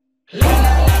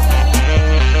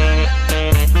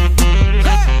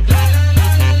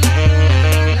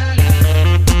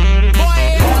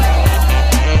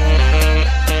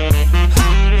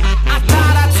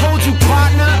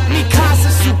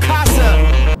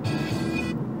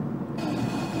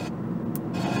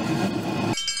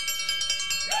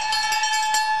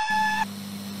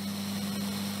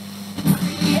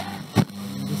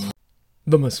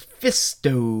The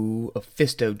Mephisto of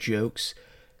Fisto jokes.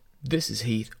 This is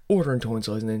Heath, ordering Toys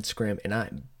on Instagram, and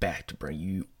I'm back to bring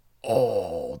you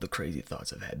all the crazy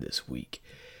thoughts I've had this week.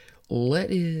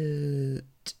 Let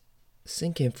it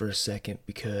sink in for a second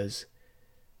because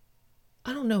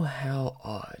I don't know how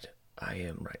odd I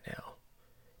am right now.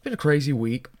 It's been a crazy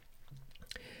week,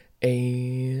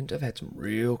 and I've had some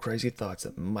real crazy thoughts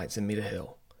that might send me to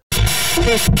hell.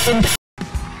 I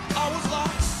was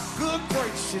like, good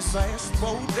gracious,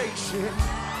 exploration.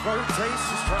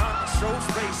 Rotations trying to show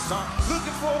space. I'm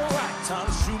looking for the right time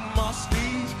to shoot my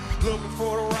steeds. Looking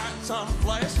for the right time to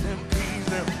flash them keys.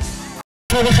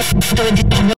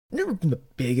 Never been the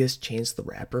biggest Chance the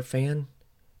Rapper fan.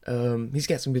 He's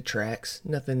got some good tracks.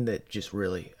 Nothing that just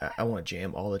really I want to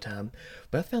jam all the time.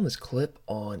 But I found this clip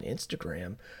on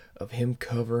Instagram of him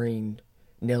covering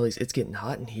Nelly's "It's Getting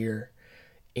Hot in Here"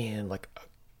 in like a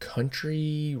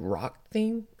country rock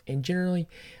theme. And generally,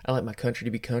 I like my country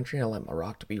to be country, I like my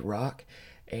rock to be rock,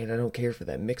 and I don't care for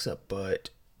that mix-up, but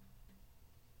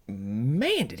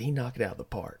man, did he knock it out of the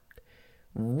park.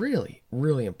 Really,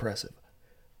 really impressive.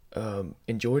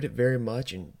 Enjoyed it very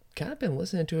much, and kind of been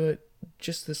listening to it,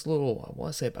 just this little, I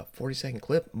want to say about 40-second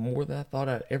clip, more than I thought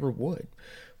I ever would.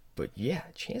 But yeah,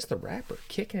 Chance the Rapper,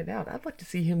 kicking it out. I'd like to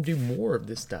see him do more of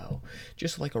this style.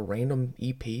 Just like a random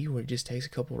EP where he just takes a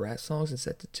couple rap songs and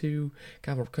sets it to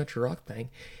kind of a country rock thing.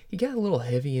 He got a little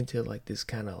heavy into like this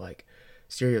kind of like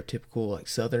stereotypical like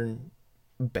southern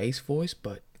bass voice,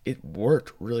 but it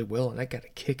worked really well, and I got a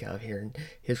kick out of hearing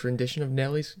his rendition of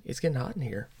Nelly's "It's Getting Hot in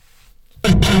Here."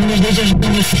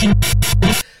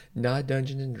 Not a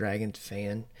Dungeons and Dragons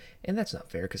fan, and that's not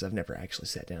fair because I've never actually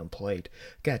sat down and played.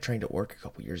 Got trained at work a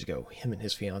couple years ago. Him and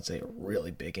his fiance are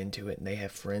really big into it, and they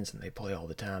have friends and they play all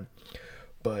the time.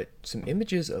 But some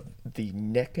images of the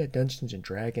NECA Dungeons and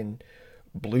Dragons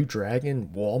Blue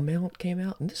Dragon wall mount came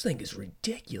out, and this thing is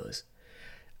ridiculous.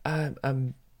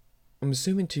 I'm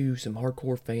assuming to some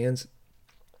hardcore fans,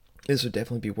 this would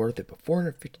definitely be worth it. But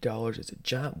 $450 is a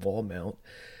giant wall mount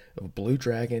of a blue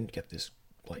dragon. Got this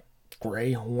like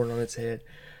gray horn on its head,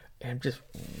 and just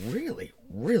really,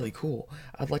 really cool.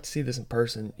 I'd like to see this in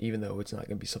person, even though it's not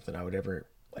going to be something I would ever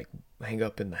like hang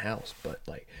up in the house. But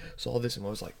like saw this and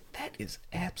was like, that is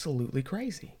absolutely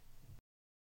crazy.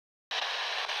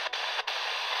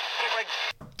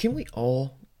 Can we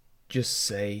all just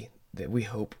say that we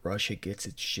hope Russia gets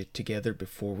its shit together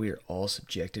before we are all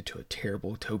subjected to a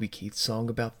terrible Toby Keith song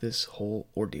about this whole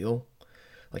ordeal?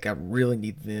 Like, I really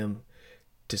need them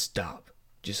to stop,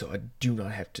 just so I do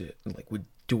not have to like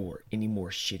endure any more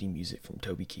shitty music from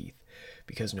Toby Keith,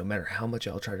 because no matter how much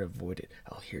I'll try to avoid it,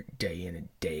 I'll hear it day in and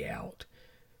day out.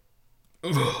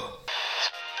 Ugh.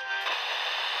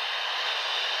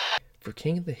 For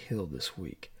King of the Hill this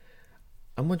week,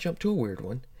 I'm gonna jump to a weird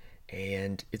one,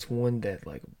 and it's one that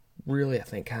like really I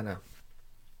think kind of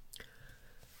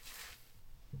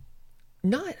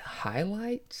not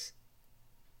highlights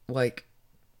like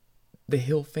the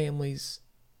Hill families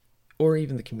or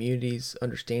even the community's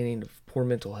understanding of poor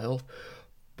mental health,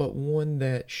 but one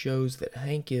that shows that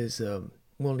Hank is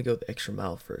willing to go the extra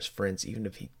mile for his friends, even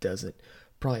if he doesn't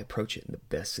probably approach it in the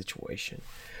best situation.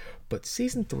 But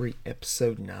season 3,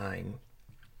 episode 9,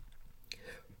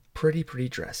 Pretty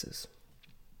Dresses.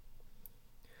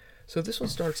 So this one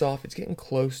starts off, it's getting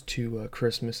close to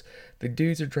Christmas. The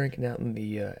dudes are drinking out in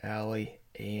the alley,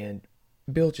 and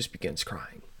Bill just begins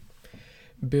crying.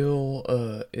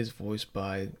 Bill is voiced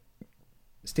by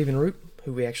Stephen Root,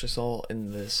 who we actually saw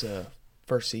in this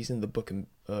first season, the book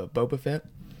of Boba Fett.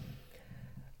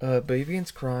 But he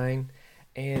begins crying,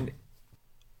 and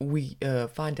we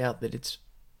find out that it's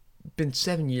been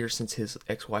 7 years since his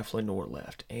ex-wife Lenore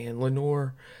left, and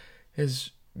Lenore has,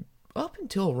 up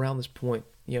until around this point,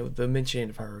 you know, the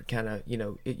mention of her kind of, you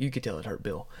know, you could tell it hurt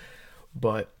Bill.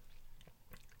 But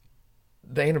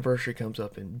the anniversary comes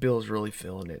up, and Bill's really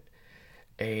feeling it.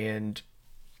 And,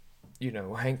 you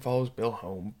know, Hank follows Bill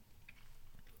home,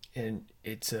 and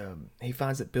it's he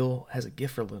finds that Bill has a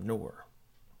gift for Lenore.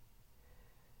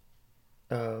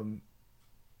 Hank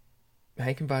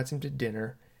invites him to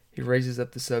dinner. He raises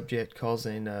up the subject,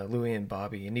 causing Louie and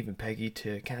Bobby and even Peggy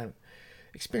to kind of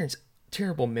experience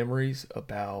terrible memories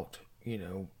about, you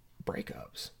know,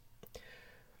 breakups.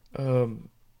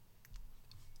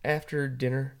 After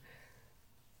dinner,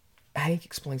 Hank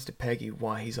explains to Peggy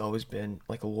why he's always been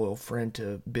like a loyal friend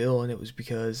to Bill, and it was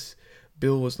because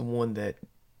Bill was the one that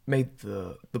made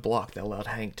the block that allowed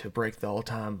Hank to break the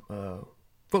all-time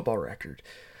football record,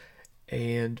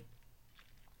 and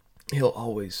he'll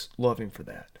always love him for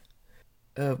that.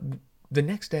 The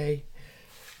next day,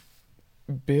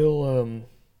 Bill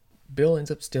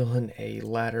ends up stealing a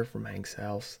ladder from Hank's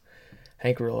house.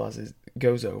 Hank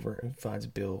goes over and finds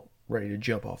Bill ready to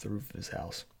jump off the roof of his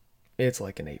house. It's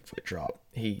like an 8-foot drop.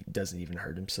 He doesn't even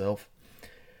hurt himself.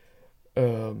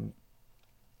 But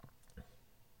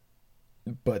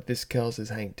this causes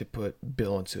Hank to put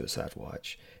Bill on suicide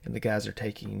watch, and the guys are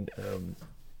taking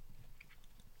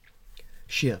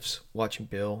shifts, watching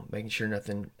Bill, making sure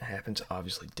nothing happens.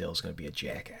 Obviously, Dale's going to be a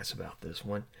jackass about this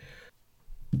one.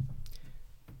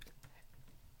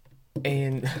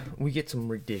 And we get some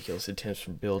ridiculous attempts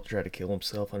from Bill to try to kill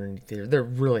himself underneath there. They're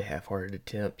really half-hearted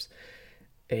attempts.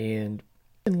 And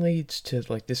it leads to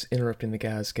like this interrupting the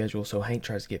guy's schedule. So Hank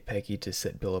tries to get Peggy to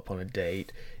set Bill up on a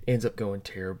date. Ends up going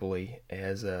terribly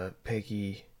as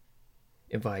Peggy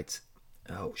invites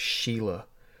Sheila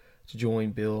to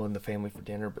join Bill and the family for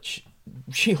dinner. But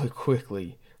Sheila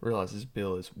quickly realizes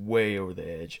Bill is way over the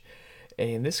edge.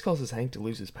 And this causes Hank to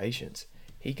lose his patience.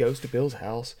 He goes to Bill's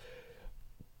house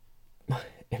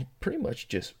and pretty much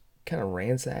just kind of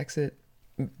ransacks it.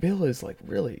 Bill is like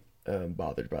really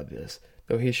bothered by this,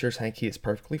 though he assures Hank he is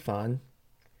perfectly fine.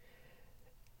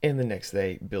 And the next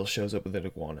day, Bill shows up with an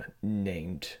iguana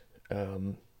named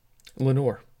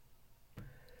Lenore.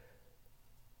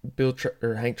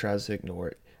 Hank tries to ignore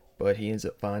it, but he ends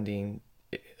up finding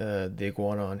the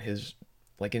iguana on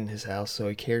in his house, so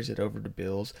he carries it over to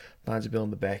Bill's, finds Bill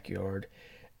in the backyard,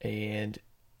 and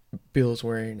Bill's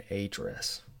wearing a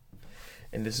dress.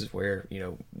 And this is where,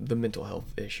 the mental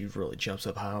health issue really jumps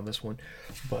up high on this one.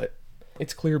 But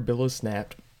it's clear Bill is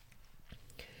snapped.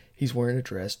 He's wearing a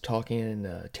dress, talking in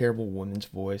a terrible woman's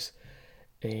voice,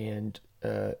 and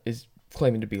is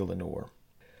claiming to be Lenore.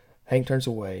 Hank turns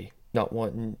away, not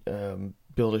wanting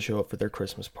Bill to show up for their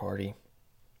Christmas party.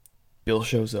 Bill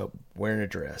shows up wearing a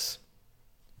dress.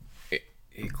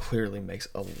 It clearly makes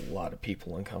a lot of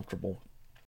people uncomfortable.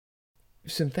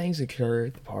 Some things occur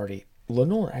at the party.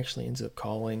 Lenore actually ends up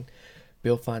calling.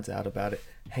 Bill finds out about it,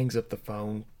 hangs up the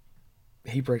phone.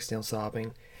 He breaks down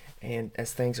sobbing, and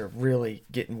as things are really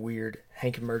getting weird,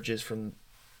 Hank emerges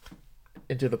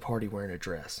into the party wearing a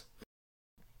dress.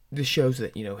 This shows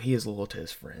that, he is loyal to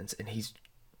his friends, and he's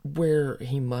where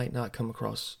he might not come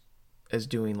across as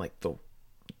doing like the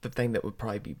thing that would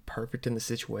probably be perfect in the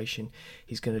situation.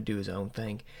 He's going to do his own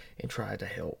thing and try to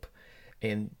help.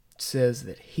 And says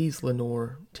that he's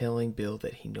Lenore, telling Bill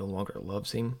that he no longer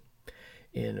loves him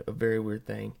in a very weird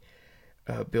thing.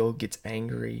 Bill gets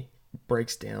angry,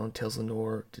 breaks down, tells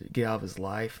Lenore to get out of his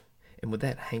life, and with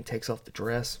that, Hank takes off the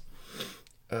dress.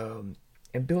 And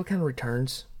Bill kind of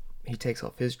returns. He takes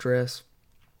off his dress,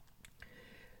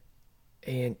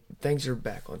 and things are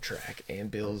back on track,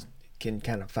 and Bill can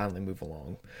kind of finally move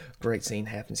along. Great scene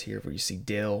happens here where you see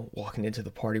Dale walking into the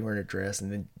party wearing a dress,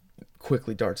 and then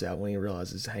quickly darts out when he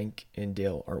realizes Hank and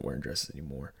Dale aren't wearing dresses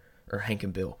anymore. Or Hank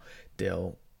and Bill.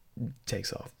 Dale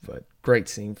takes off. But great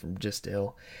scene from just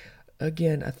Dale.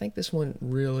 Again, I think this one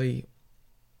really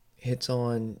hits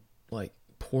on like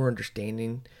poor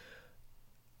understanding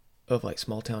of like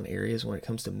small town areas when it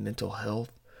comes to mental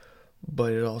health.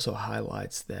 But it also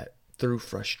highlights that through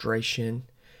frustration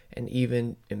and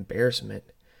even embarrassment,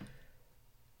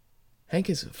 Hank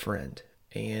is a friend,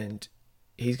 and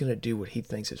he's going to do what he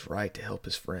thinks is right to help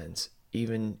his friends.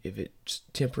 Even if it's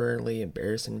temporarily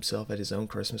embarrassing himself at his own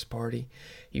Christmas party,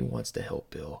 he wants to help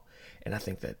Bill. And I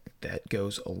think that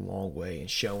goes a long way in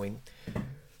showing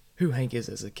who Hank is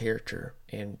as a character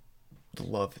and the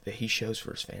love that he shows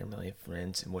for his family and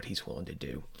friends and what he's willing to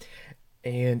do.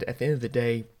 And at the end of the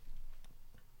day,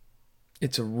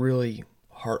 it's a really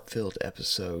heart-filled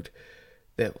episode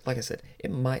that, like I said,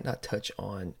 it might not touch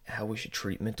on how we should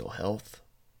treat mental health,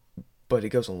 but it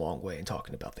goes a long way in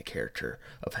talking about the character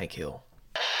of Hank Hill.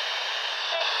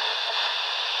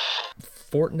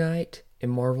 Fortnite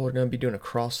and Marvel are going to be doing a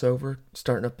crossover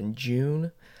starting up in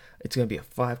June. It's going to be a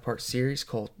 5-part series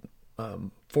called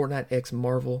Fortnite x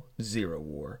Marvel Zero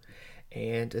War.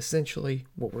 And essentially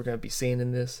what we're going to be seeing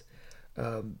in this,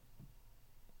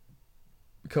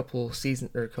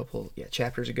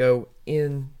 chapters ago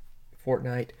in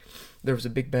Fortnite, there was a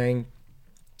big bang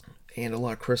and a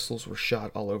lot of crystals were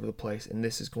shot all over the place, and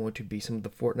this is going to be some of the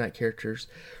Fortnite characters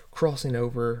crossing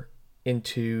over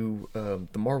into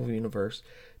the Marvel Universe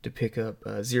to pick up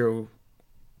 0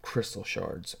 crystal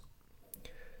shards.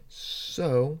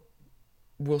 So,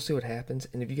 we'll see what happens,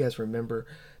 and if you guys remember,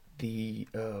 the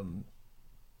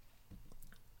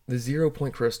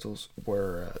 0-point crystals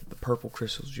were the purple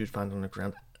crystals you'd find on the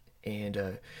ground,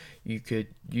 and you could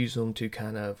use them to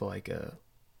kind of like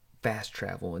fast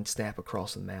travel and snap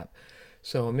across the map.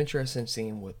 So I'm interested in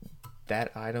seeing what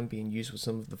that item being used with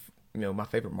some of the my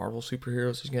favorite Marvel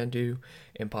superheroes is going to do,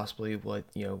 and possibly what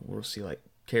we'll see like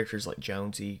characters like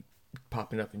Jonesy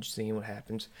popping up and seeing what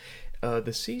happens.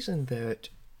 The season that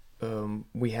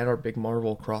we had our big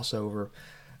Marvel crossover,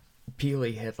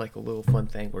 Peely had like a little fun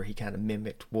thing where he kind of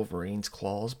mimicked Wolverine's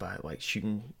claws by like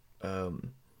shooting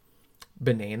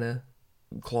banana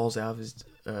claws out of his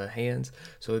hands.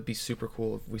 So it'd be super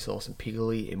cool if we saw some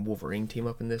Peely and Wolverine team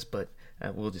up in this, but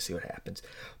we'll just see what happens.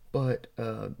 But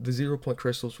the 0 Point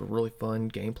Crystals were really fun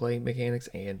gameplay mechanics,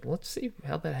 and let's see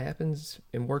how that happens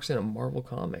and works in a Marvel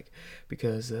comic,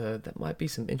 because that might be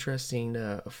some interesting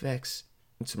effects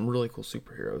and some really cool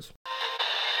superheroes.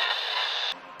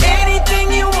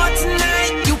 Anything you want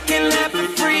tonight, you can have it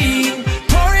free.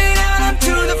 Pour it out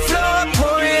onto the floor,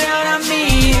 pour it out on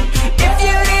me. If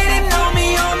you didn't know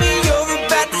me, you're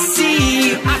about to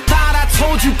see. I thought I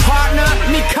told you,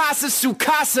 partner, mi casa su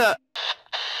casa.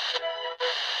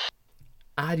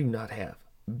 I do not have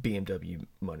BMW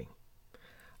money.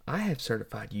 I have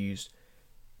certified used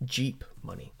Jeep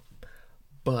money.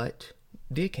 But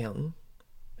the accountant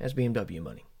has BMW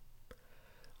money.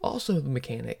 Also, the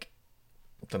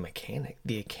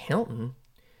accountant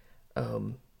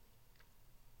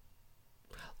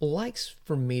likes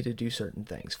for me to do certain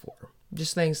things for her.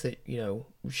 Just things that,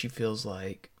 she feels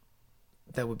like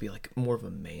that would be like more of a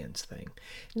man's thing.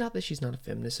 Not that she's not a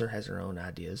feminist or has her own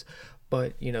ideas,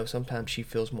 but, sometimes she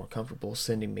feels more comfortable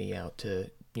sending me out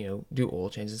to, do oil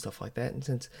changes and stuff like that. And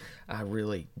since I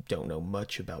really don't know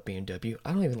much about BMW,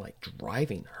 I don't even like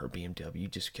driving her BMW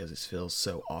just because it feels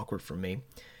so awkward for me.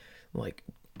 Like,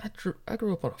 I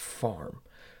grew up on a farm.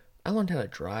 I learned how to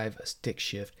drive a stick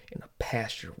shift in a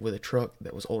pasture with a truck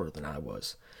that was older than I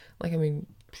was. Like, kind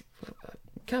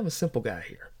of a simple guy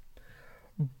here.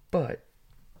 But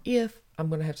if I'm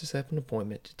going to have to set up an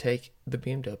appointment to take the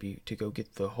BMW to go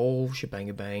get the whole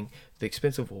shebang-a-bang, the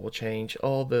expensive oil change,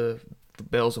 all the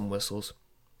bells and whistles,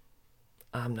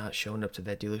 I'm not showing up to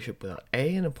that dealership without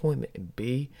A, an appointment, and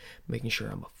B, making sure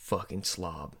I'm a fucking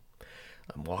slob.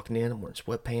 I'm walking in, I'm wearing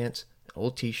sweatpants, an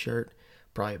old t-shirt,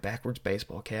 probably a backwards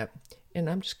baseball cap, and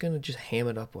I'm just going to just ham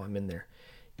it up while I'm in there.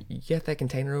 You got that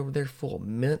container over there full of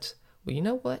mints? Well, you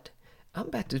know what? I'm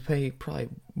about to pay probably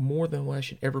more than what I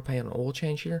should ever pay on an oil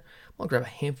change here. I'm going to grab a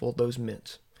handful of those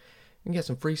mints. You get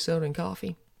some free soda and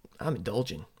coffee? I'm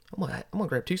indulging. I'm going to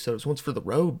grab 2 sodas. One's for the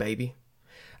road, baby.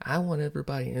 I want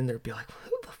everybody in there to be like,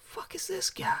 who the fuck is this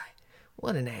guy?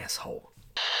 What an asshole.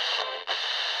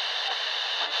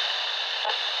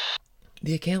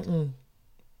 The accountant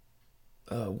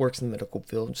works in the medical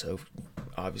field, so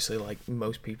obviously, like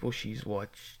most people, she's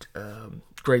watched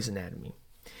Grey's Anatomy.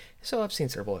 So I've seen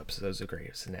several episodes of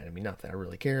Grey's Anatomy. Not that I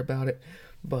really care about it,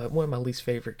 but one of my least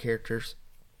favorite characters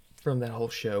from that whole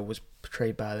show was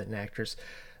portrayed by an actress,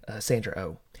 Sandra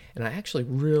Oh. And I actually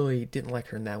really didn't like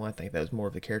her in that one. I think that was more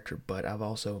of a character, but I've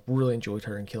also really enjoyed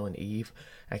her in Killing Eve.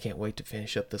 I can't wait to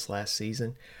finish up this last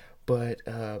season. But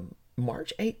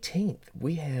March 18th,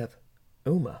 we have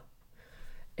Uma.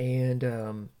 And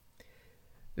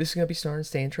this is going to be starring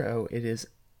Sandra Oh. It is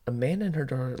Amanda and her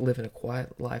daughter live in a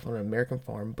quiet life on an American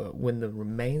farm, but when the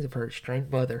remains of her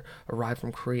estranged mother arrive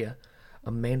from Korea,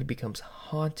 Amanda becomes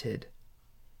haunted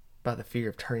by the fear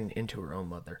of turning into her own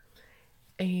mother.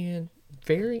 And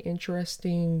very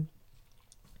interesting,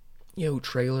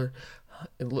 trailer.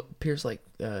 It appears like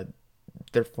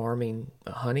they're farming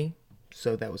honey,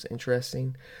 so that was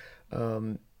interesting.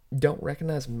 Don't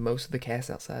recognize most of the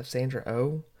cast outside of Sandra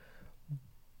Oh,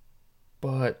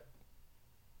 but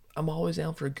I'm always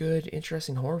down for a good,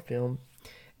 interesting horror film,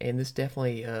 and this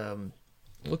definitely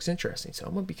looks interesting, so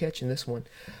I'm going to be catching this one.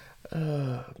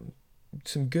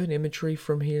 Some good imagery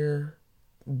from here.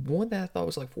 One that I thought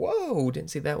was like, whoa,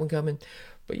 didn't see that one coming.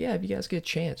 But yeah, if you guys get a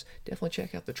chance, definitely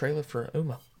check out the trailer for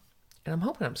Uma. And I'm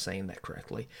hoping I'm saying that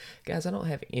correctly. Guys, I don't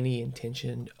have any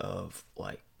intention of,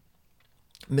 like,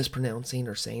 mispronouncing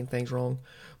or saying things wrong,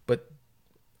 but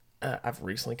I've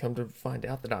recently come to find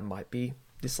out that I might be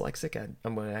dyslexic.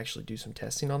 I'm going to actually do some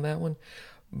testing on that one,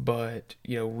 but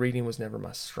reading was never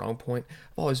my strong point.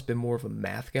 I've always been more of a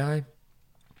math guy,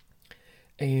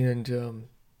 and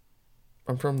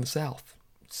I'm from the South.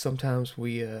 Sometimes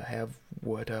we have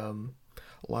what a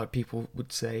lot of people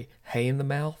would say, hay in the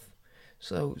mouth.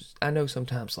 So I know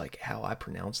sometimes like how I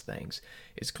pronounce things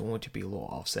is going to be a little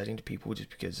offsetting to people, just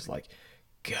because it's like,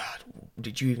 God,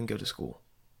 did you even go to school?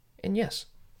 And yes,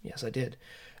 I did.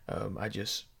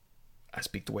 I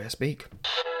speak the way I speak.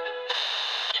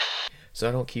 So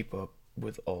I don't keep up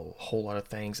with a whole lot of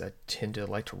things. I tend to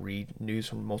like to read news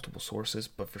from multiple sources,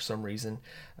 but for some reason,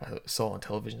 I saw on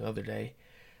television the other day,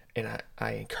 and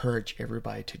I encourage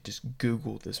everybody to just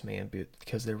Google this man,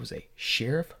 because there was a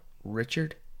Sheriff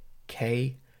Richard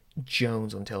K.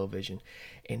 Jones on television.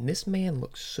 And this man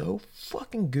looks so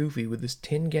fucking goofy with this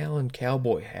 10-gallon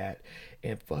cowboy hat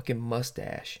and fucking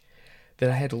mustache that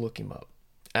I had to look him up.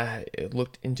 I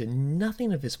looked into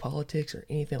nothing of his politics or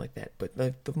anything like that, but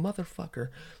the motherfucker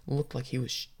looked like he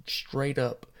was straight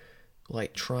up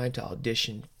like trying to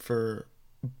audition for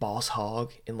Boss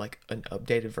Hogg in like an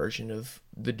updated version of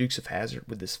the Dukes of Hazzard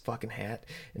with this fucking hat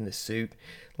and this suit.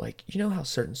 Like, you know how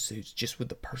certain suits, just with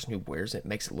the person who wears it,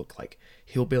 makes it look like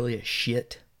hillbilly as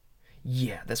shit?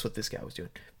 Yeah, that's what this guy was doing.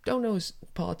 Don't know his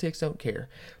politics, don't care,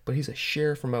 but he's a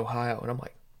sheriff from Ohio, and I'm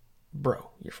like,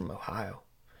 bro, you're from Ohio.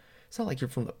 It's not like you're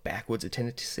from the backwoods of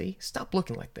Tennessee. Stop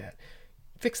looking like that.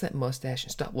 Fix that mustache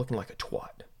and stop looking like a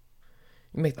twat.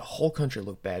 You make the whole country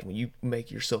look bad when you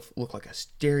make yourself look like a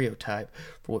stereotype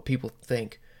for what people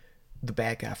think the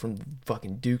bad guy from the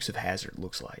fucking Dukes of Hazzard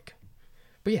looks like.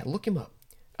 But yeah, look him up.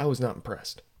 I was not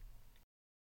impressed.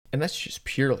 And that's just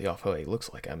purely off how he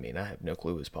looks like. I mean, I have no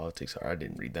clue what his politics are. I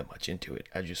didn't read that much into it.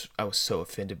 I was so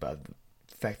offended by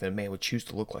the fact that a man would choose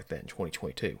to look like that in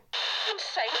 2022.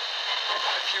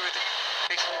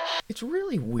 It's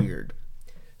really weird.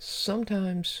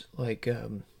 Sometimes, like,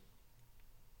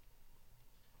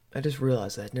 I just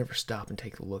realized that I'd never stop and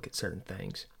take a look at certain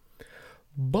things.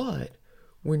 But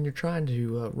when you're trying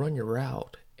to run your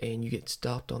route and you get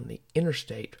stopped on the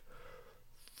interstate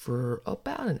for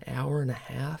about an hour and a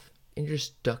half and you're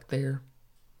stuck there,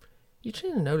 you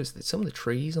tend to notice that some of the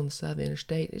trees on the side of the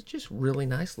interstate is just really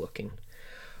nice looking.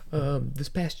 This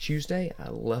past Tuesday, I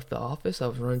left the office. I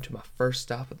was running to my first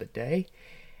stop of the day.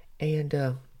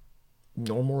 And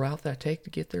normal route that I take to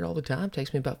get there all the time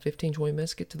takes me about 15-20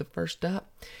 minutes to get to the first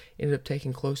stop. Ended up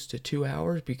taking close to 2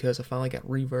 hours because I finally got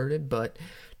reverted. But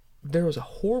there was a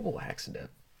horrible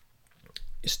accident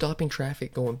stopping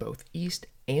traffic going both east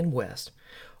and west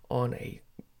on a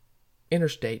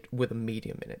interstate with a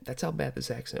medium in it. That's how bad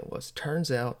this accident was.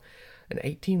 Turns out an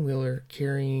 18-wheeler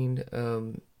carrying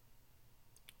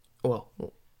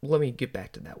let me get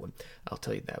back to that one. I'll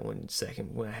tell you that one in a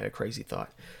second when I had a crazy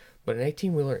thought. But an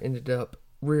 18-wheeler ended up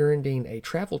rear-ending a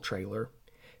travel trailer,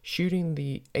 shooting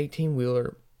the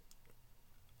 18-wheeler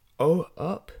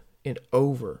up and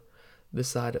over the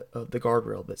side of the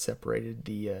guardrail that separated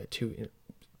the two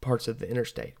parts of the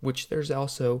interstate, which there's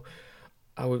also,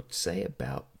 I would say,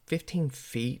 about 15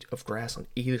 feet of grass on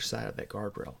either side of that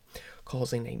guardrail,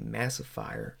 causing a massive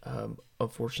fire.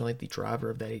 Unfortunately, the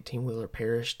driver of that 18-wheeler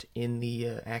perished in the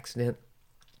accident.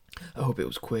 I hope it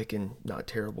was quick and not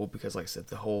terrible because, like I said,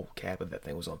 the whole cab of that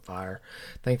thing was on fire.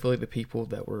 Thankfully, the people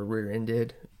that were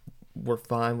rear-ended were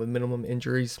fine with minimum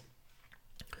injuries.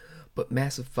 But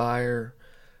massive fire,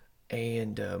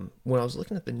 and when I was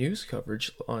looking at the news coverage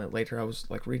on it later, I was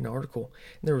like reading an article,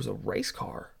 and there was a race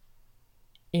car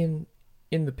in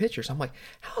the pictures. I'm like,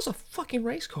 how's a fucking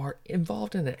race car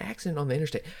involved in an accident on the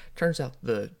interstate? Turns out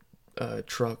the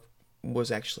truck was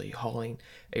actually hauling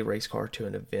a race car to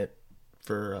an event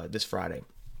for this Friday,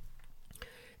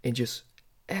 and just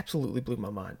absolutely blew my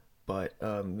mind. But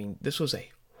I mean, this was a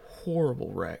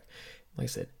horrible wreck. Like I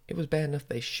said, it was bad enough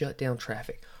they shut down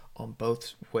traffic on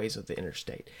both ways of the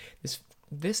interstate.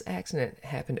 This accident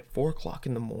happened at 4 o'clock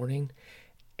in the morning,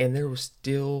 and there was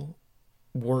still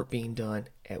work being done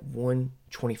at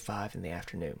 1:25 in the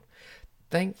afternoon.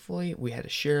 Thankfully, we had a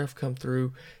sheriff come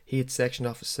through. He had sectioned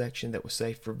off a section that was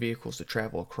safe for vehicles to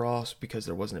travel across because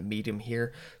there wasn't a medium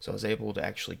here. So I was able to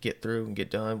actually get through and get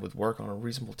done with work on a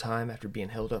reasonable time after being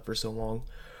held up for so long.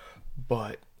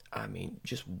 But, I mean,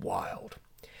 just wild.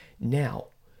 Now,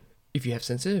 if you have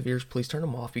sensitive ears, please turn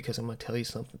them off because I'm going to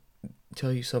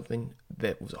tell you something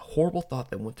that was a horrible thought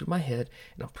that went through my head,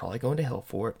 and I'm probably going to hell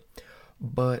for it.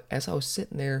 But as I was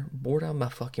sitting there, bored out of my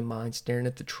fucking mind, staring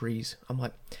at the trees, I'm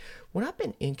like, when I've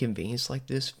been inconvenienced like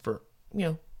this for,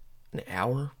 an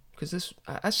hour, because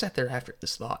I sat there after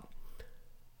this thought,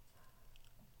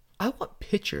 I want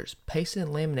pictures pasted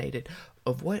and laminated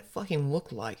of what it fucking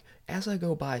looked like as I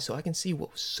go by so I can see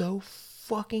what was so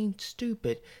fucking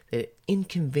stupid that it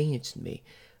inconvenienced me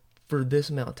for this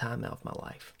amount of time out of my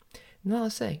life. Now, I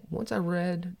say, once I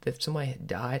read that somebody had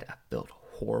died, I felt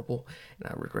horrible, and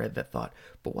I regret that thought.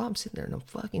 But while I'm sitting there and I'm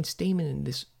fucking steaming in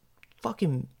this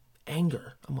fucking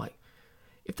anger, I'm like,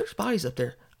 if there's bodies up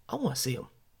there, I want to see them.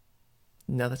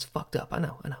 Now that's fucked up. I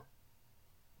know.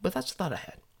 But that's the thought I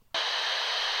had.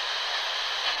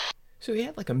 So we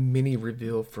had like a mini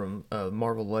reveal from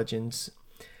Marvel Legends,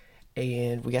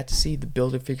 and we got to see the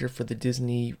Build-A-Figure for the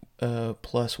Disney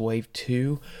Plus Wave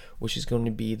 2, which is going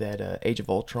to be that Age of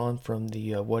Ultron from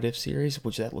the What If series,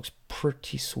 which that looks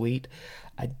pretty sweet.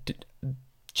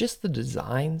 just the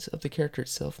designs of the character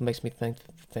itself makes me think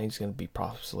that the thing's going to be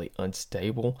possibly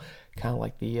unstable, kind of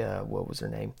like the what was her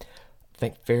name? I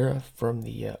think Pharah from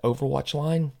the Overwatch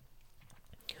line.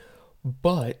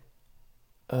 But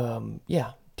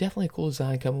yeah, definitely a cool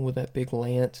design coming with that big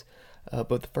lance.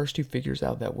 But the first two figures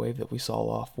out of that wave that we saw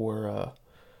off were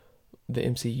the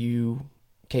MCU,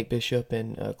 Kate Bishop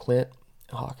and Clint,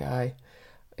 Hawkeye.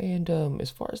 And as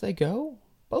far as they go,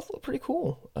 both look pretty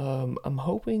cool. I'm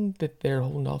hoping that they're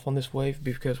holding off on this wave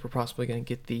because we're possibly going to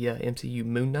get the MCU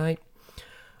Moon Knight.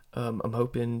 I'm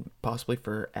hoping possibly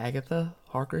for Agatha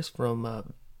Harkness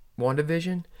from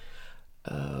WandaVision.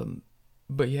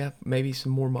 But yeah, maybe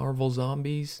some more Marvel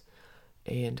zombies,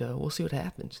 and we'll see what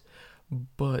happens.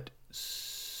 But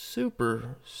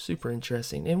super, super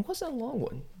interesting, and it wasn't a long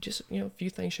one. Just a few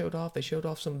things showed off. They showed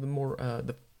off some of the more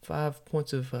the 5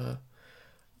 points of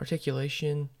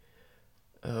articulation,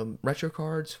 retro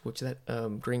cards, which that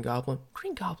Green Goblin.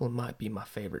 Green Goblin might be my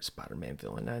favorite Spider-Man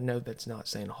villain. I know that's not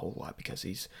saying a whole lot because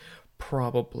he's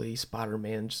probably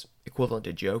Spider-Man's equivalent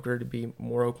to Joker, to be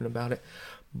more open about it.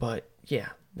 But yeah,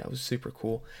 that was super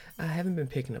cool. I haven't been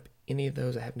picking up any of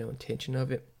those. I have no intention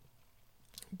of it.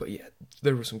 But yeah,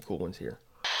 there were some cool ones here.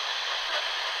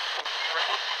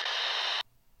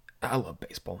 I love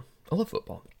baseball. I love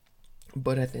football.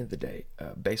 But at the end of the day,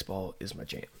 baseball is my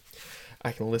jam.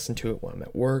 I can listen to it when I'm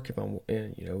at work, if I'm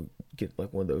in, get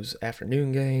like one of those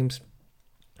afternoon games.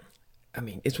 I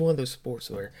mean, it's one of those sports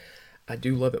where I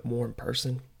do love it more in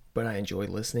person, but I enjoy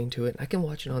listening to it. I can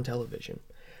watch it on television.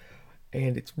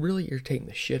 And it's really irritating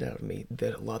the shit out of me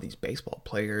that a lot of these baseball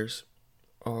players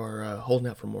are holding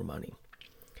out for more money.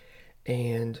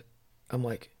 And I'm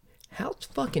like, how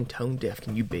fucking tone deaf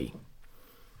can you be?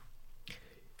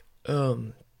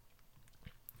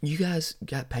 You guys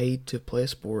got paid to play a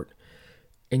sport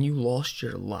and you lost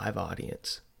your live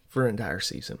audience for an entire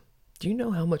season. Do you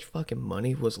know how much fucking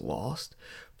money was lost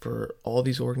for all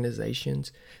these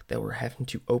organizations that were having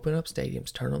to open up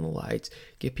stadiums, turn on the lights,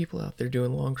 get people out there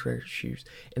doing long career shoots,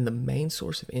 and the main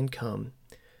source of income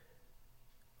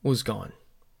was gone?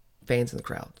 Fans in the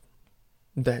crowd.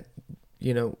 That,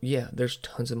 yeah, there's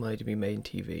tons of money to be made in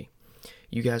TV.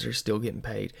 You guys are still getting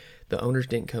paid. The owners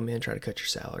didn't come in and try to cut your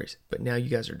salaries, but now you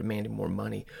guys are demanding more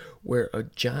money, where a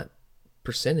giant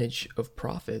percentage of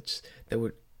profits that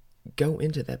would go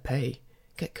into that pay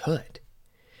got cut.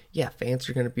 Yeah, fans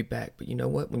are going to be back, but you know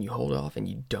what? When you hold off and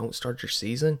you don't start your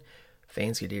season,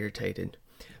 fans get irritated.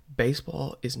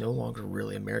 Baseball is no longer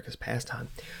really America's pastime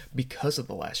because of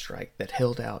the last strike that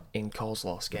held out and caused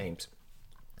lost games.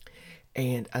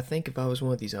 And I think if I was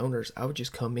one of these owners, I would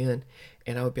just come in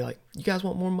and I would be like, you guys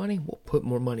want more money? We'll put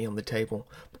more money on the table.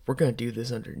 But we're going to do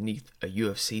this underneath a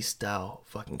UFC style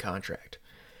fucking contract.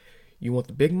 You want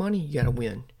the big money? You got to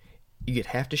win. You get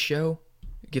half the show,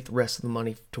 get the rest of the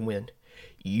money to win.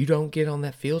 You don't get on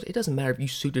that field, it doesn't matter if you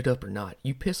suited up or not.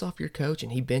 You piss off your coach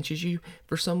and he benches you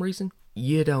for some reason,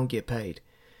 you don't get paid.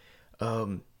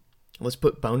 Let's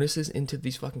put bonuses into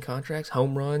these fucking contracts.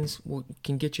 Home runs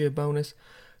can get you a bonus.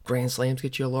 Grand slams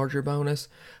get you a larger bonus.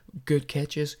 Good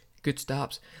catches, good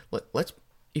stops. Let's,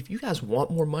 if you guys want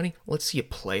more money, let's see you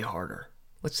play harder.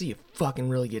 Let's see you fucking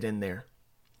really get in there.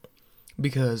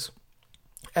 Because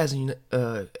as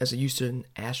a Houston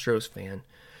Astros fan,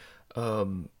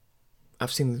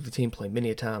 I've seen the team play many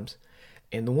a times,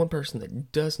 and the one person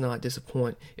that does not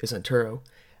disappoint is Antero,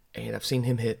 and I've seen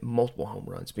him hit multiple home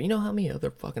runs. But you know how many other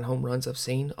fucking home runs I've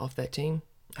seen off that team?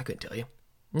 I couldn't tell you.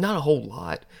 Not a whole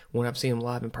lot when I've seen him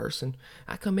live in person.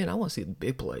 I come in, I want to see the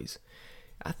big plays.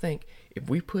 I think if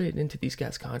we put it into these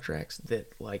guys' contracts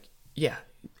that, like, yeah,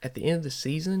 at the end of the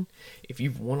season, if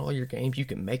you've won all your games, you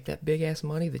can make that big ass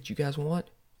money that you guys want.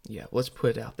 Yeah, let's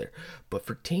put it out there. But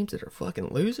for teams that are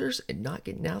fucking losers and not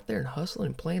getting out there and hustling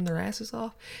and playing their asses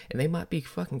off, and they might be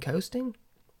fucking coasting,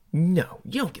 no,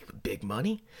 you don't get the big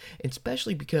money.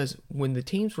 Especially because when the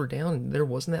teams were down and there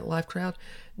wasn't that live crowd,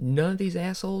 none of these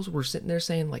assholes were sitting there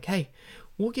saying like, hey,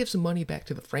 we'll give some money back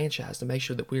to the franchise to make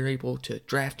sure that we're able to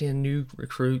draft in new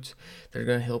recruits that are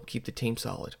going to help keep the team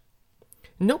solid.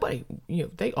 Nobody,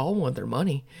 they all want their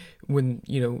money when,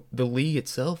 the league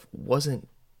itself wasn't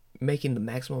making the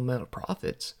maximum amount of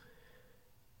profits.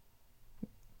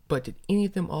 But did any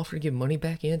of them offer to give money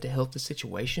back in to help the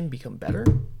situation become better?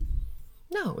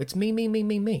 No, it's me.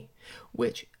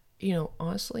 Which,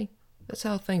 honestly, that's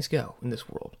how things go in this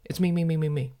world. It's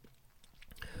me.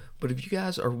 But if you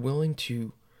guys are willing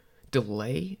to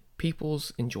delay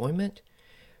people's enjoyment,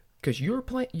 because you're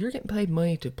getting paid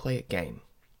money to play a game.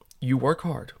 You work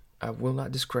hard. I will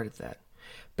not discredit that.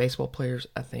 Baseball players,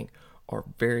 I think, are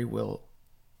very well,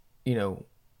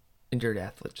 endured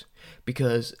athletes,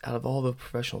 because out of all the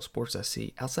professional sports I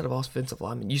see, outside of offensive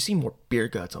linemen, you see more beer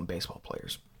guts on baseball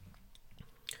players.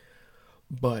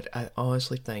 But I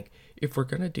honestly think if we're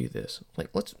gonna do this, like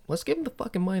let's give them the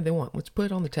fucking money they want. Let's put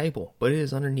it on the table, but it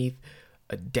is underneath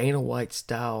a Dana White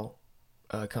style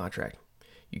contract.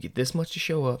 You get this much to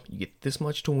show up, you get this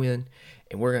much to win,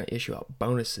 and we're gonna issue out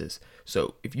bonuses.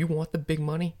 So if you want the big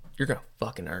money, you're gonna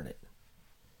fucking earn it.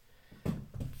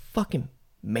 Fucking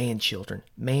man children,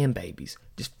 man babies,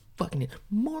 just fucking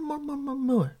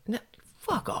more. Now,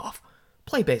 fuck off.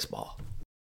 Play baseball.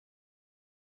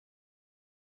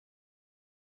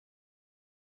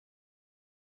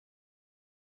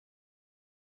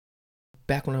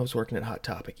 Back when I was working at Hot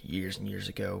Topic years and years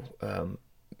ago,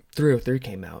 303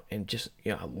 came out, and just,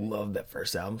 I loved that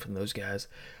first album from those guys.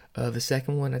 The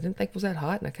second one I didn't think was that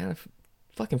hot, and I kind of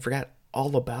fucking forgot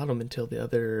all about them until the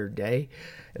other day,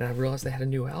 and I realized they had a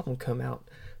new album come out.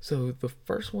 So the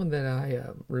first one that I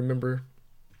remember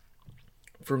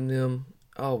from them,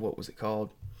 what was it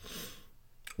called?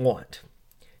 Want.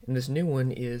 And this new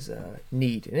one is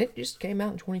Need, and it just came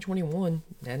out in 2021.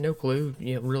 I had no clue,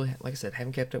 really, like I said,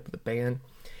 haven't kept up with the band.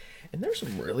 And there's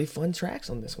some really fun tracks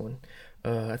on this one.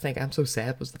 I think I'm So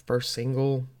Sad was the first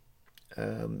single.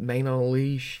 Main on a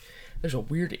Leash. There's a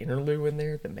weird interlude in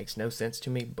there that makes no sense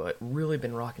to me, but really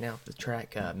been rocking out the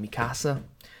track Mikasa.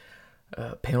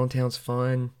 Pound Town's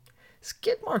fun.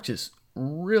 Skid Marks is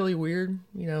really weird,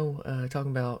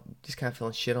 talking about just kind of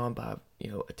feeling shit on by,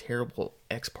 a terrible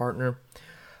ex-partner.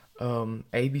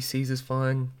 ABC's is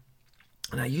fun.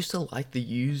 And I used to like the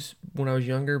Used when I was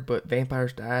younger, but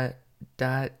Vampires Diet,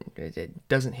 it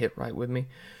doesn't hit right with me.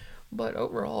 But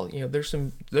overall, there's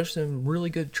some really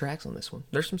good tracks on this one.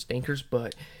 There's some stinkers,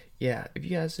 but yeah, if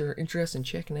you guys are interested in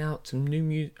checking out some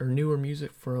newer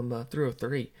music from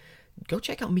 303, go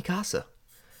check out Mikasa.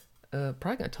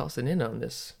 Probably gonna toss it in on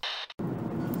this.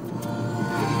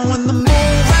 When the moon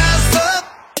rises up,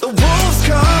 the wolves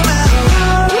come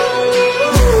out.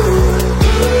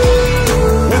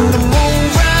 When the moon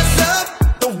rises up,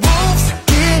 the wolves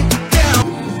get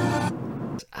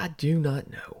down. I do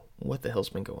not know what the hell's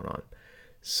been going on.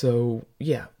 So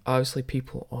yeah, obviously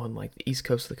people on like the east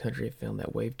coast of the country have found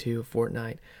that wave 2 of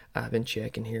Fortnite. I've been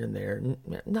checking here and there,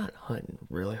 not hunting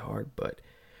really hard, but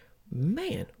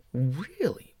man,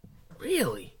 really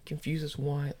confuses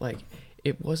why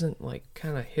it wasn't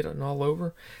kind of hitting all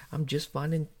over. I'm just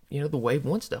finding the wave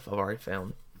 1 stuff I've already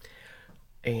found,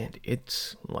 and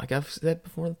it's like I've said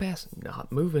before in the past,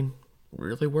 not moving.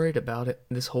 Really worried about it,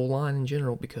 this whole line in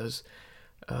general, because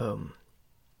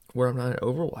where I'm not an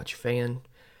Overwatch fan,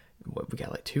 we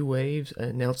got 2 waves, an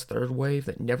announced 3rd wave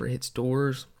that never hit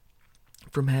stores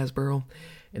from Hasbro,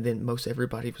 and then most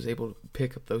everybody was able to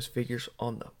pick up those figures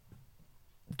on the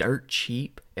dirt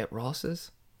cheap at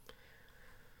Ross's.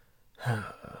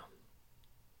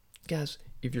 Guys,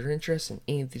 if you're interested in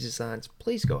any of these designs,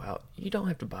 please go out. You don't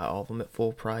have to buy all of them at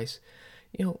full price.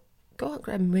 Go out and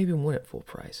grab maybe one at full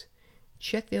price.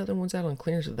 Check the other ones out on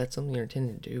clearance if that's something you're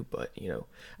intending to do. But,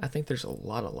 I think there's a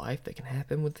lot of life that can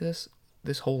happen with this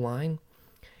whole line.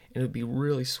 And it would be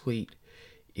really sweet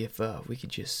if we could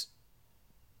just,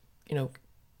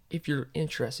 if you're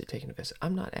interested in taking a visit.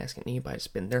 I'm not asking anybody to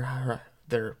spend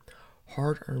their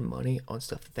hard-earned money on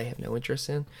stuff that they have no interest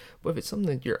in. But if it's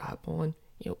something that you're up on,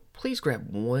 please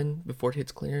grab one before it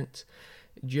hits clearance.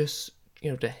 Just,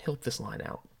 to help this line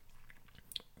out.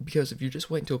 Because if you're just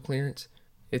waiting until clearance,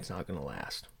 it's not going to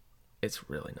last. It's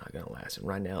really not going to last. And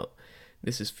right now,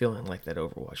 this is feeling like that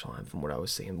Overwatch line from what I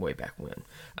was seeing way back when.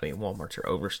 I mean, Walmarts are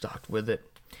overstocked with it.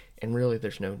 And really,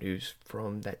 there's no news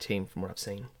from that team from what I've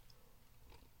seen.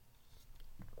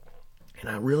 And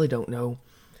I really don't know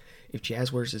if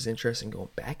Jazzwares is interested in going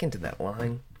back into that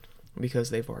line, because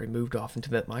they've already moved off into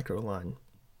that micro line.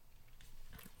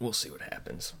 We'll see what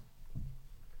happens.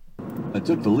 I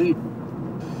took the lead.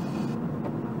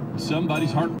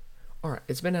 Somebody's heart. Alright,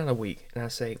 it's been out a week, and I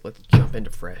say let's jump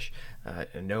into fresh. I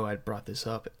know I brought this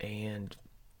up, and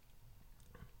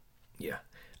yeah,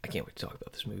 I can't wait to talk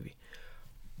about this movie.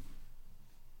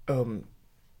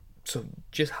 So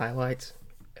just highlights.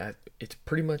 It's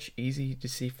pretty much easy to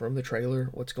see from the trailer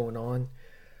what's going on.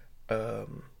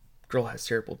 Girl has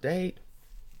terrible date.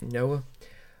 Noah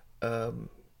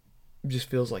just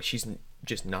feels like she's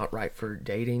just not right for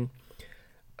dating.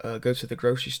 Goes to the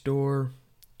grocery store,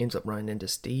 ends up running into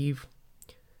Steve.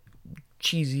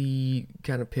 Cheesy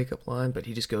kind of pickup line, but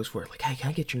he just goes for it, like, hey, can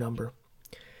I get your number?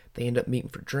 They end up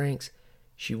meeting for drinks.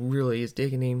 She really is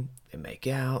digging him. They make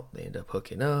out. They end up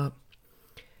hooking up.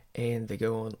 And they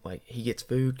go on, he gets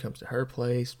food, comes to her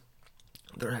place.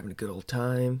 They're having a good old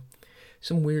time.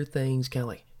 Some weird things, kind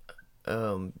of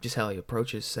just how he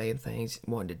approaches saying things,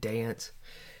 wanting to dance.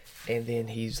 And then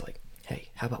he's like, hey,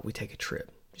 how about we take a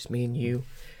trip? Just me and you.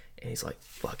 And he's like,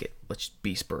 fuck it, let's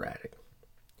be sporadic.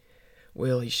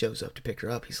 Well, he shows up to pick her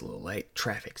up. He's a little late.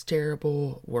 Traffic's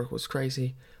terrible. Work was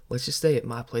crazy. Let's just stay at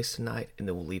my place tonight, and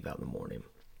then we'll leave out in the morning.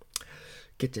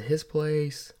 Get to his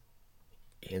place.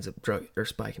 He ends up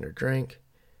spiking her drink.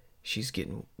 She's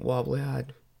getting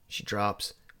wobbly-eyed. She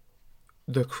drops.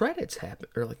 The credits happen,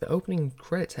 or like the opening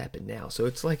credits happen now. So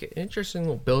it's like an interesting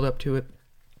little build up to it.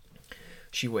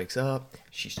 She wakes up.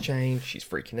 She's changed. She's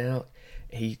freaking out.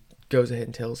 He goes ahead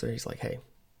and tells her, he's like, hey,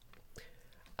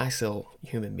 I sell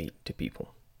human meat to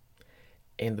people.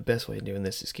 And the best way of doing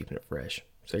this is keeping it fresh.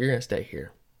 So you're going to stay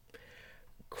here.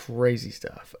 Crazy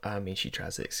stuff. I mean, she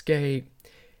tries to escape.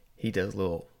 He does a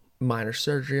little minor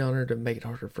surgery on her to make it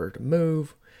harder for her to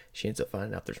move. She ends up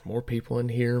finding out there's more people in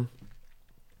here.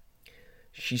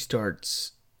 She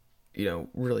starts,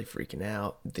 really freaking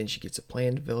out. Then she gets a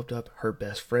plan developed up. Her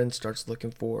best friend starts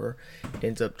looking for her.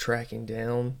 Ends up tracking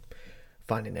down.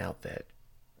 Finding out that,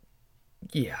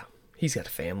 yeah, he's got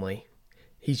a family.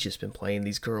 He's just been playing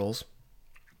these girls.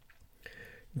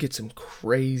 Get some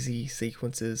crazy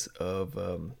sequences of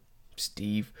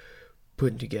Steve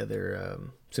putting together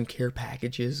some care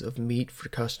packages of meat for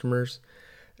customers.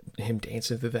 Him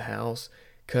dancing through the house,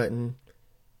 cutting,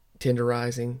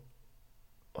 tenderizing,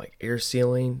 like air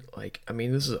sealing.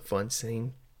 This is a fun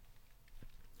scene.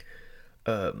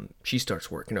 She starts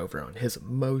working over on his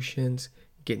emotions,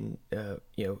 getting,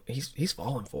 he's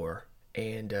falling for her,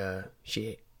 and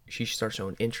she starts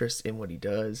showing interest in what he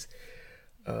does.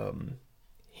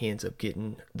 He ends up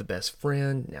getting the best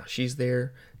friend. Now she's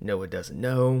there. Noah doesn't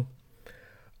know.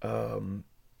 But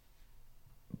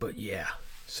yeah,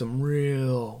 some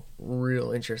real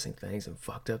interesting things and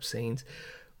fucked up scenes.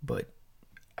 But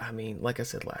like I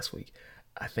said last week,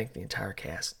 I think the entire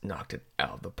cast knocked it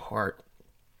out of the park.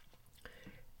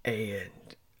 And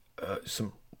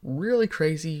some really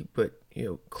crazy but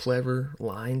clever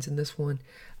lines in this one.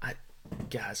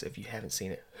 Guys, if you haven't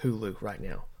seen it, Hulu right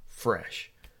now,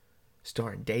 fresh,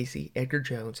 starring Daisy Edgar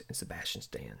Jones and Sebastian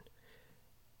Stan.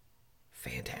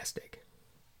 Fantastic.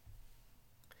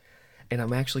 And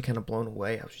I'm actually kind of blown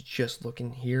away. I was just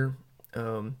looking here.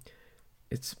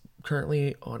 It's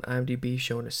currently on IMDb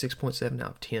showing a 6.7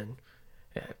 out of 10.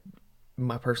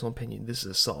 My personal opinion, this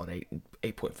is a solid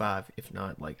 8.5, if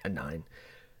not like a 9.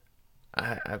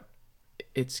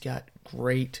 It's got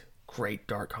great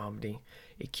dark comedy.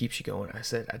 It keeps you going. I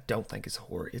said I don't think it's a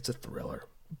horror. It's a thriller.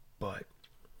 But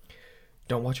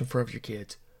don't watch in front of your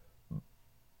kids.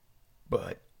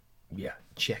 But yeah,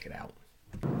 check it out.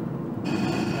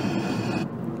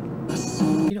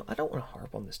 I don't want to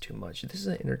harp on this too much. This is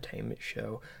an entertainment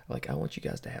show. I want you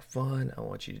guys to have fun. I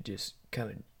want you to just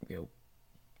kind of,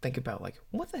 think about,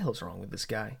 what the hell's wrong with this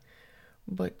guy?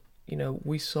 But,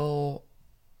 we saw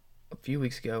a few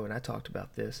weeks ago, and I talked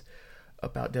about this,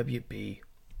 about WB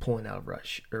pulling out of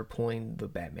Russia, or pulling the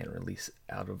Batman release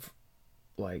out of,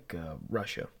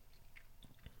 Russia.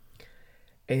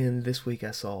 And this week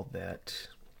I saw that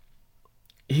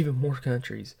even more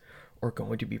countries are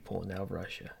going to be pulling out of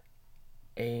Russia.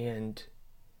 And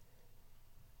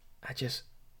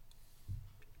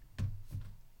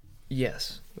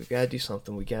yes, we've got to do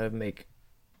something. We got to make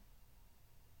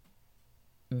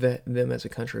them as a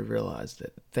country realize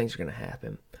that things are going to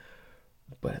happen.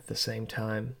 But at the same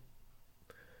time,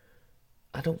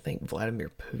 I don't think Vladimir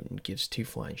Putin gives two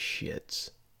flying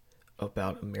shits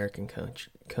about American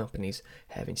companies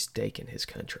having stake in his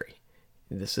country.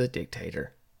 This is a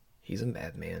dictator. He's a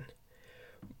madman.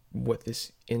 What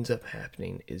this ends up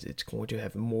happening is it's going to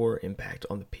have more impact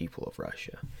on the people of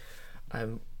Russia.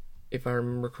 If I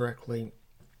remember correctly,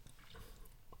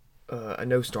 I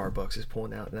know Starbucks is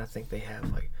pulling out, and I think they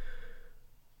have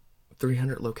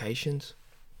 300 locations.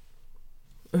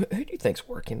 Who do you think's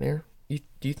working there?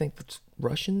 Do you think that's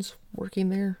Russians working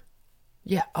there?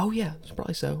 Yeah. Oh yeah, it's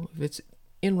probably so. If it's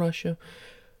in Russia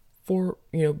for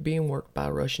being worked by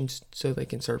Russians so they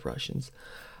can serve Russians.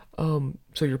 So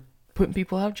you're putting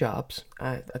people out of jobs.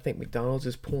 I think McDonald's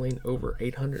is pulling over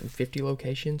 850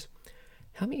 locations.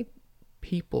 How many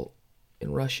people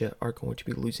in Russia are going to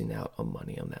be losing out on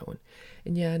money on that one?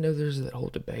 And yeah, I know there's that whole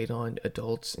debate on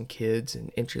adults and kids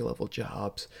and entry-level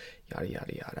jobs, yada,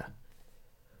 yada, yada.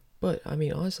 But,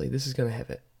 honestly, this is going to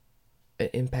have an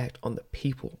impact on the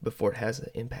people before it has an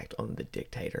impact on the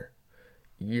dictator.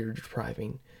 You're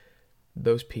depriving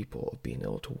those people of being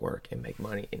able to work and make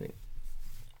money. And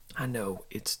I know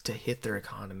it's to hit their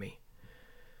economy,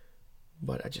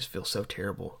 but I just feel so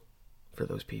terrible for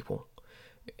those people.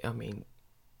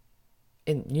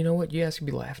 And you know what? You guys could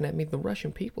be laughing at me. The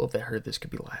Russian people, if they heard this,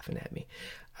 could be laughing at me.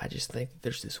 I just think that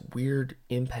there's this weird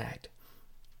impact.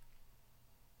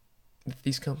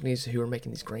 These companies who are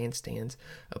making these grandstands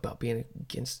about being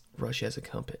against Russia as a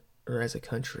company or as a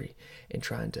country and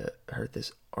trying to hurt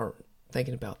this aren't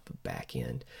thinking about the back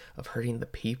end of hurting the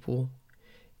people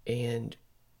and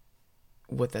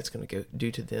what that's going to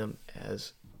do to them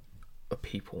as a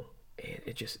people. And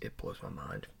it blows my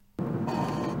mind.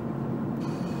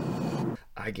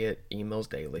 I get emails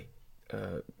daily,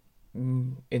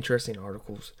 interesting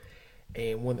articles,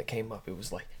 and one that came up, it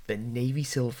was like the Navy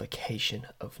sillification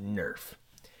of Nerf.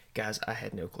 Guys, I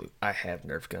had no clue. I have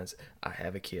Nerf guns. I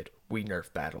have a kid. We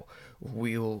Nerf battle.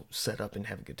 We'll set up and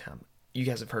have a good time. You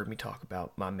guys have heard me talk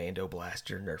about my Mando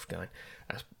Blaster Nerf gun.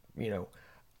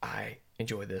 I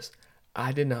enjoy this.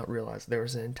 I did not realize there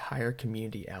was an entire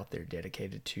community out there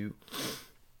dedicated to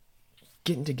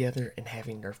getting together and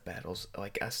having Nerf battles.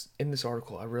 Like in this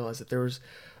article, I realized that there was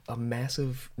a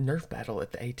massive Nerf battle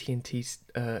at the AT&T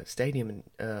Stadium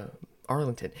in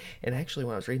Arlington. And actually,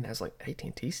 when I was reading that, I was like,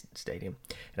 AT&T Stadium?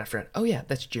 And I found, oh yeah,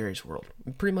 that's Jerry's World.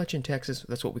 Pretty much in Texas,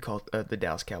 that's what we call the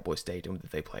Dallas Cowboys Stadium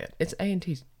that they play at. It's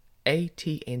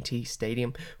AT&T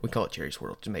Stadium. We call it Jerry's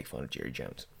World to make fun of Jerry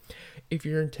Jones. If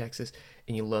you're in Texas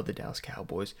and you love the Dallas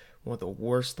Cowboys, one of the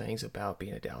worst things about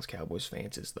being a Dallas Cowboys fan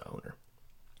is the owner.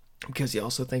 Because he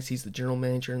also thinks he's the general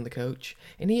manager and the coach.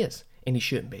 And he is. And he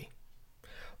shouldn't be.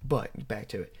 But, back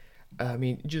to it. I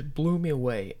mean, it just blew me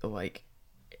away. Like,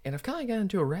 and I've kind of got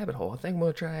into a rabbit hole. I think I'm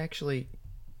going to try actually,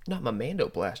 not my Mando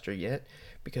Blaster yet.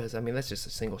 Because, I mean, that's just a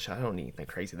single shot. I don't need anything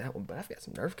crazy that one. But I've got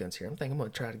some Nerf guns here. I'm thinking I'm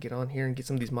going to try to get on here and get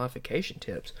some of these modification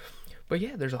tips. But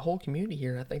yeah, there's a whole community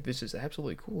here. I think this is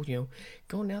absolutely cool. You know,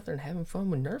 going out there and having fun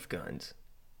with Nerf guns.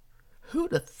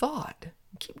 Who'd have thought?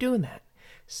 Keep doing that.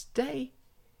 Stay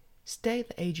at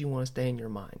the age you want to stay in your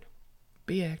mind.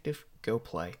 Be active, go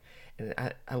play. And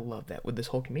I love that with this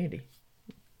whole community.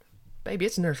 Baby,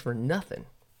 it's Nerf for nothing.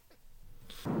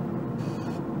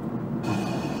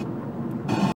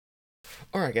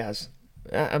 Alright guys,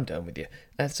 I'm done with you.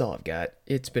 That's all I've got.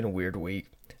 It's been a weird week.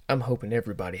 I'm hoping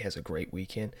everybody has a great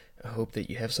weekend. I hope that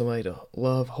you have somebody to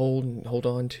love, hold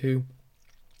on to.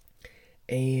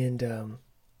 And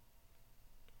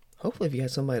hopefully if you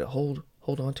got somebody to hold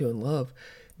on to and love,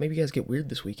 maybe you guys get weird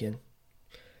this weekend.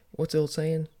 What's the old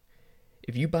saying?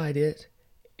 If you bite it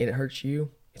and it hurts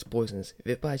you, it's poisonous. If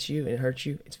it bites you and it hurts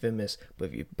you, it's venomous. But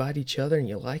if you bite each other and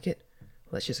you like it,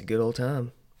 well, that's just a good old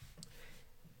time.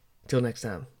 Till next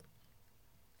time.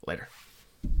 Later.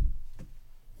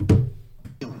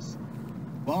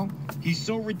 Well, he's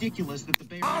so ridiculous that the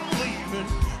Bears... I'm leaving,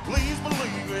 please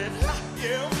believe it.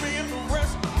 Yeah, me and the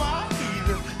rest of my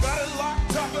heathen got it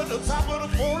locked up at the top of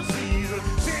the fourth season.